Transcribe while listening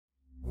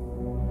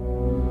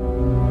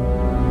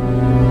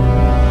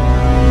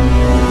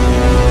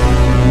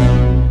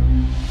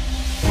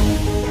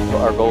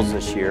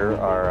this year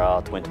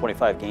are to win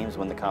 25 games,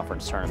 win the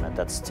conference tournament.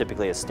 That's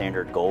typically a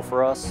standard goal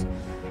for us.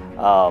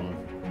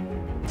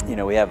 You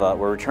know,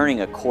 we're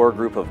returning a core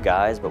group of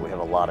guys, but we have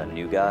a lot of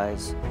new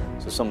guys.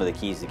 So some of the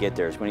keys to get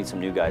there is we need some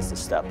new guys to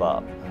step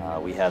up.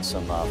 We have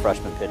some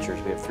freshman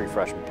pitchers. We have 3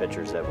 freshman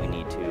pitchers that we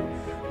need to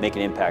make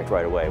an impact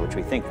right away, which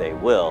we think they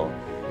will.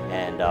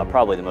 And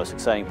probably the most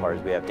exciting part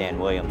is we have Dan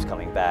Williams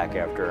coming back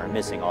after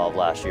missing all of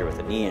last year with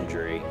a knee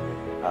injury.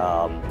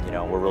 You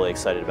know, we're really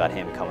excited about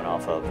him coming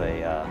off of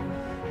the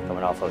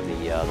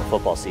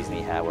football season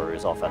he had, where he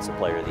was Offensive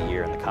Player of the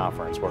Year in the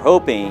conference. We're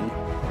hoping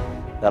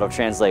that'll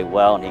translate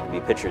well, and he can be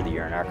Pitcher of the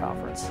Year in our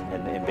conference,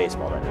 in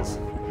baseball, that is.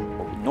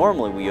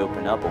 Normally we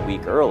open up a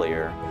week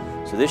earlier,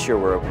 so this year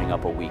we're opening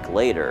up a week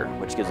later,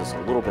 which gives us a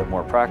little bit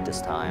more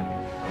practice time.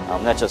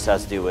 That just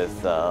has to do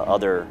with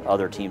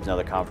other teams and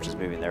other conferences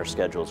moving their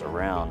schedules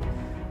around.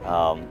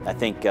 I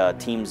think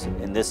teams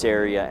in this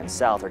area and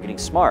South are getting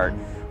smart,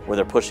 where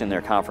they're pushing their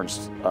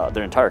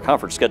entire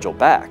conference schedule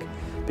back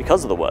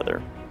because of the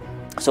weather.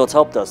 So it's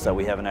helped us that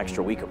we have an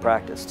extra week of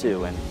practice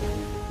too. And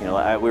you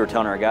know, we were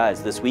telling our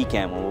guys this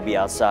weekend when we'll be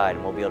outside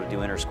and we'll be able to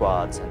do inter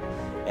squads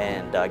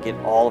and get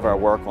all of our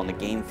work on the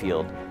game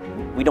field.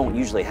 We don't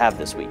usually have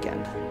this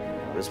weekend.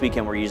 This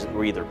weekend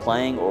we're either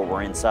playing or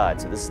we're inside,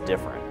 so this is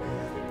different.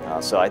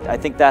 So I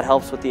think that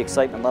helps with the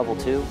excitement level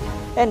too.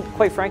 And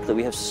quite frankly,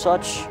 we have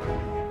such,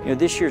 you know,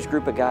 this year's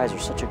group of guys are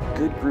such a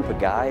good group of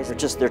guys.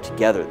 They're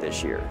together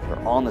this year. They're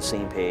all on the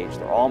same page.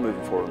 They're all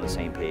moving forward on the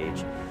same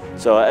page.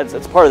 So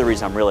it's part of the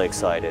reason I'm really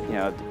excited. You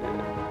know,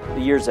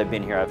 the years I've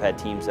been here, I've had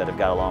teams that have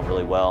got along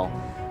really well.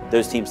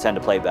 Those teams tend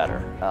to play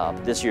better.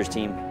 But this year's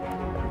team,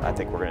 I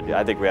think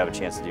we have a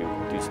chance to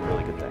do some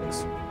really good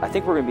things. I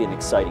think we're going to be an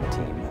exciting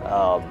team.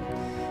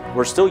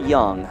 We're still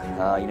young.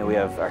 You know, we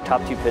have our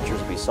top 2 pitchers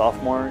will be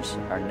sophomores.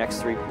 Our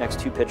next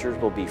 2 pitchers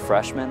will be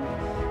freshmen.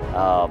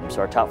 So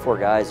our top 4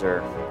 guys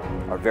are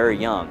very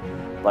young,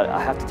 but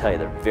I have to tell you,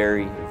 they're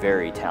very,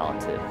 very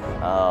talented.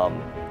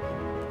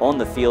 On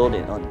the field,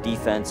 and on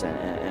defense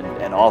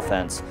and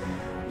offense,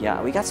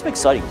 yeah, we got some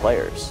exciting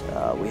players.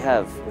 We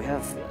have,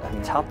 I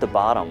mean, top to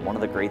bottom, one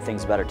of the great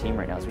things about our team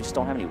right now is we just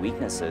don't have any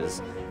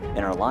weaknesses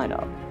in our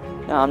lineup.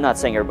 Now, I'm not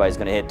saying everybody's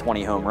going to hit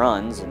 20 home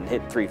runs and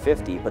hit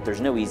 350, but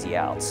there's no easy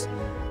outs.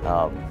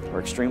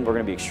 We're going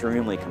to be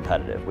extremely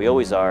competitive. We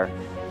always are.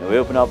 You know, we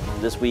open up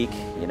this week.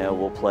 You know,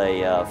 we'll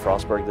play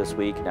Frostburg this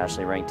week,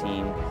 nationally ranked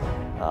team.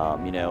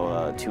 You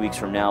know, 2 weeks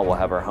from now we'll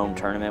have our home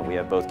tournament. We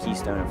have both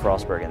Keystone and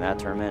Frostburg in that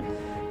tournament.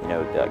 You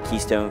know,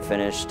 Keystone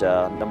finished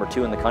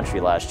 #2 in the country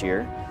last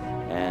year,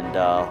 and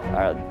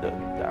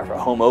our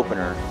home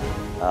opener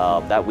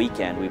that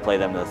weekend we play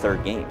them in the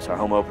 3rd game. So our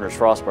home opener is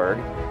Frostburg,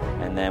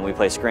 and then we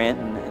play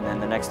Scranton, and then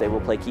the next day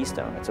we'll play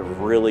Keystone. It's a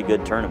really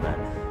good tournament,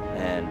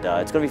 and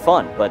it's going to be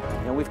fun. But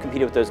you know, we've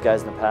competed with those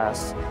guys in the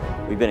past.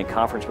 We've been in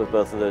conference with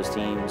both of those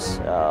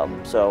teams,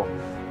 so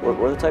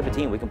we're the type of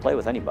team we can play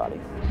with anybody.